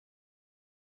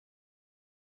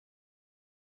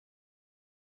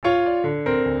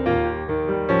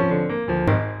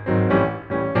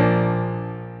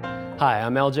Hi,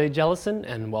 I'm LJ Jellison,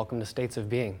 and welcome to States of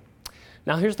Being.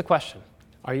 Now here's the question.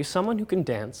 Are you someone who can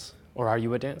dance, or are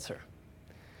you a dancer?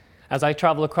 As I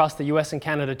travel across the US and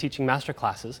Canada teaching master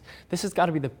classes, this has got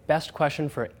to be the best question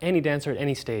for any dancer at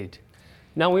any stage.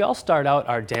 Now we all start out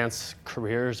our dance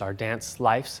careers, our dance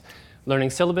lives, learning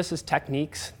syllabuses,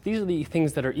 techniques. These are the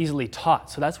things that are easily taught,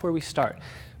 so that's where we start.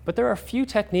 But there are few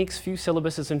techniques, few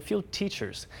syllabuses, and few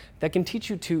teachers that can teach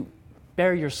you to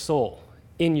bare your soul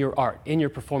in your art, in your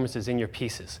performances, in your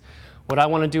pieces. What I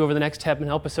want to do over the next 10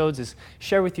 episodes is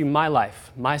share with you my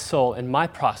life, my soul, and my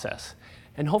process.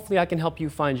 And hopefully I can help you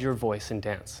find your voice in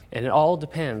dance. And it all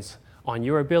depends on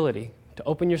your ability to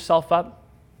open yourself up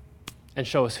and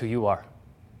show us who you are.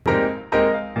 We're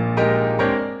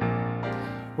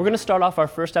going to start off our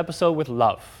first episode with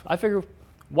love. I figure,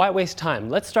 why waste time?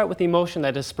 Let's start with the emotion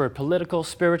that has spurred political,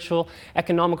 spiritual,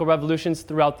 economical revolutions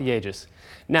throughout the ages.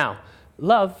 Now,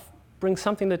 love brings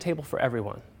something to the table for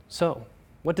everyone. So,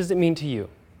 what does it mean to you?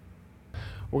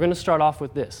 We're going to start off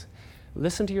with this.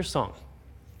 Listen to your song.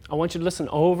 I want you to listen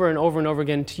over and over and over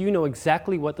again until you know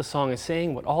exactly what the song is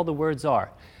saying, what all the words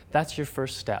are. That's your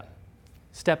first step.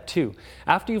 Step 2,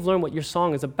 after you've learned what your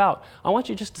song is about, I want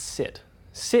you just to sit.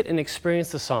 Sit and experience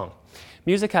the song.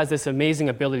 Music has this amazing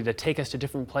ability to take us to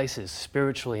different places,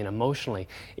 spiritually and emotionally.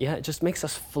 Yeah, it just makes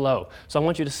us flow. So I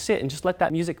want you to sit and just let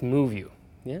that music move you.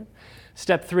 Yeah?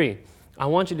 Step 3, I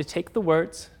want you to take the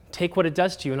words, take what it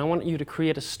does to you, and I want you to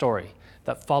create a story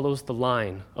that follows the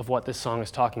line of what this song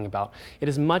is talking about. It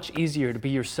is much easier to be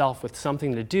yourself with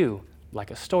something to do,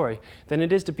 like a story, than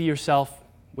it is to be yourself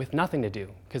with nothing to do,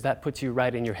 because that puts you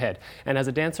right in your head. And as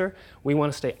a dancer, we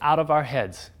want to stay out of our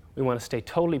heads. We want to stay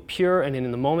totally pure, and in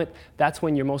the moment, that's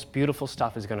when your most beautiful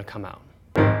stuff is going to come out.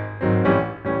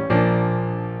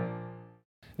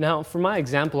 Now, for my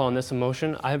example on this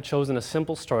emotion, I have chosen a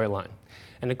simple storyline,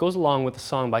 and it goes along with a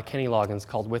song by Kenny Loggins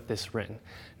called With This Ring.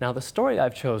 Now, the story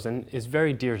I've chosen is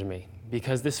very dear to me,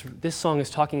 because this song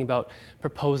is talking about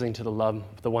proposing to the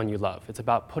one you love. It's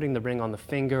about putting the ring on the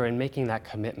finger and making that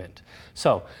commitment.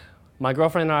 So, my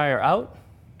girlfriend and I are out,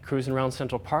 cruising around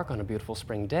Central Park on a beautiful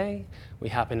spring day. We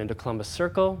happen into Columbus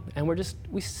Circle, and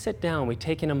we sit down, we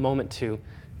take in a moment to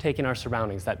take in our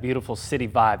surroundings, that beautiful city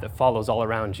vibe that follows all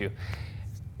around you.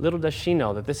 Little does she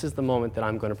know that this is the moment that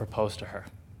I'm going to propose to her.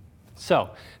 So,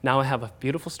 now I have a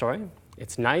beautiful story.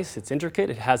 It's nice, it's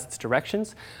intricate, it has its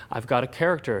directions. I've got a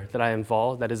character that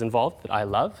is involved that I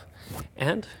love,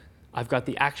 and I've got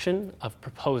the action of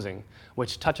proposing,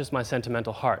 which touches my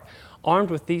sentimental heart.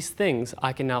 Armed with these things,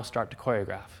 I can now start to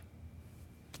choreograph.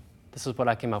 This is what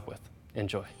I came up with.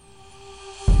 Enjoy.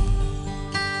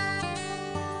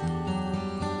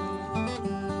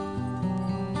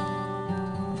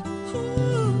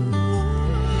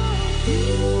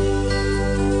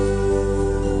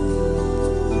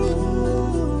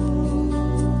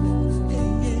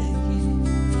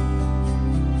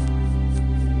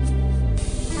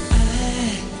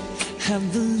 I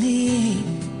believe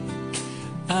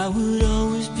I would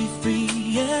always be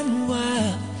free and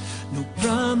wild. No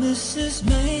promises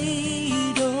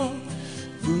made or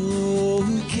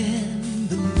broken.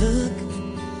 But look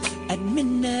at me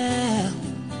now.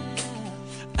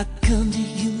 I come to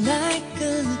you like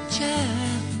a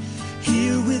child,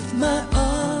 here with my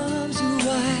arms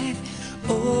wide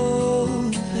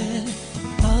open.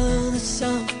 On a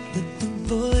song that the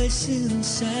voice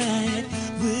inside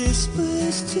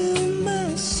whispers to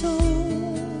my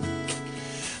soul.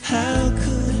 How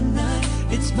could I not?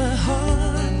 It's my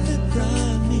heart that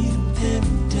brought me to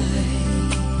paradise.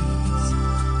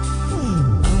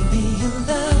 I'll be your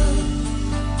love,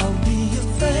 I'll be your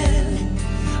friend,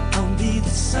 I'll be the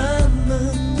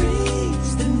summer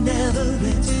breeze that never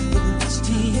ends for the rest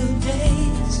of your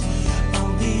days.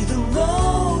 I'll be the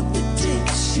road that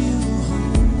takes you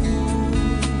home.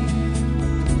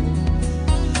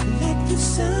 Like the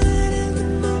sun and the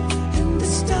moon and the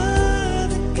star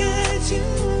that guides you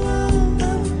on. I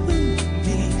will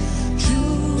be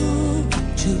true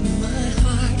to my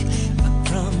heart. I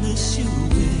promise you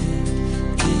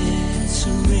with this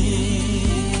ring.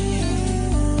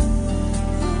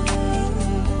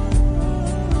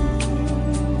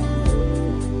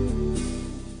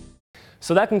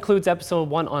 So that concludes episode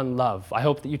 1 on love. I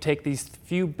hope that you take these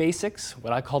few basics,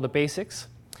 what I call the basics,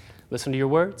 listen to your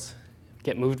words,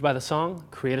 get moved by the song,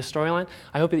 create a storyline.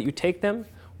 I hope that you take them,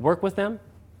 work with them,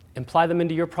 apply them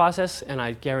into your process, and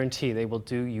I guarantee they will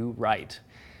do you right.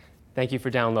 Thank you for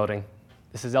downloading.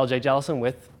 This is LJ Jellison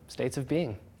with States of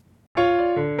Being.